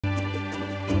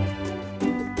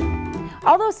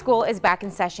Although school is back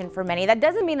in session for many, that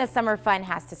doesn't mean the summer fun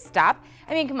has to stop.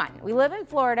 I mean, come on, we live in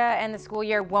Florida and the school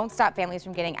year won't stop families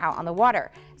from getting out on the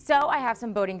water. So I have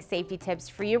some boating safety tips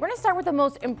for you. We're going to start with the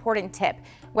most important tip.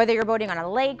 Whether you're boating on a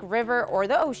lake, river, or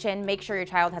the ocean, make sure your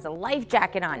child has a life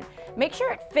jacket on. Make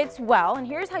sure it fits well, and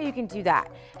here's how you can do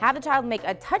that. Have the child make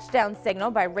a touchdown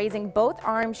signal by raising both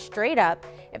arms straight up.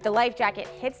 If the life jacket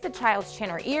hits the child's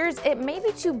chin or ears, it may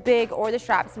be too big or the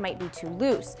straps might be too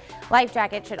loose. Life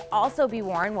jacket should also be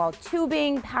worn while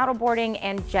tubing, paddleboarding,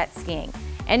 and jet skiing.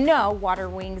 And no, water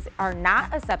wings are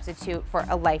not a substitute for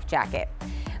a life jacket.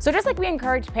 So just like we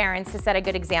encourage parents to set a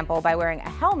good example by wearing a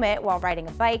helmet while riding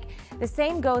a bike, the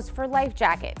same goes for life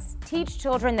jackets. Teach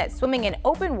children that swimming in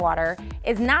open water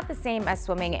is not the same as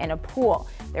swimming in a pool.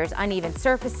 There's uneven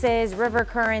surfaces, river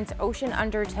currents, ocean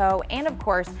undertow, and of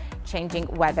course, changing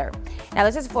weather. Now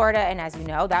this is Florida, and as you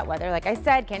know, that weather, like I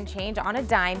said, can change on a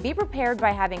dime. Be prepared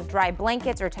by having dry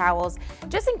blankets or towels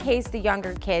just in case the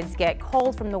younger kids get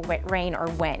cold from the rain or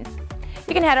wind.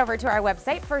 You can head over to our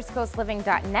website,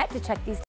 firstcoastliving.net, to check these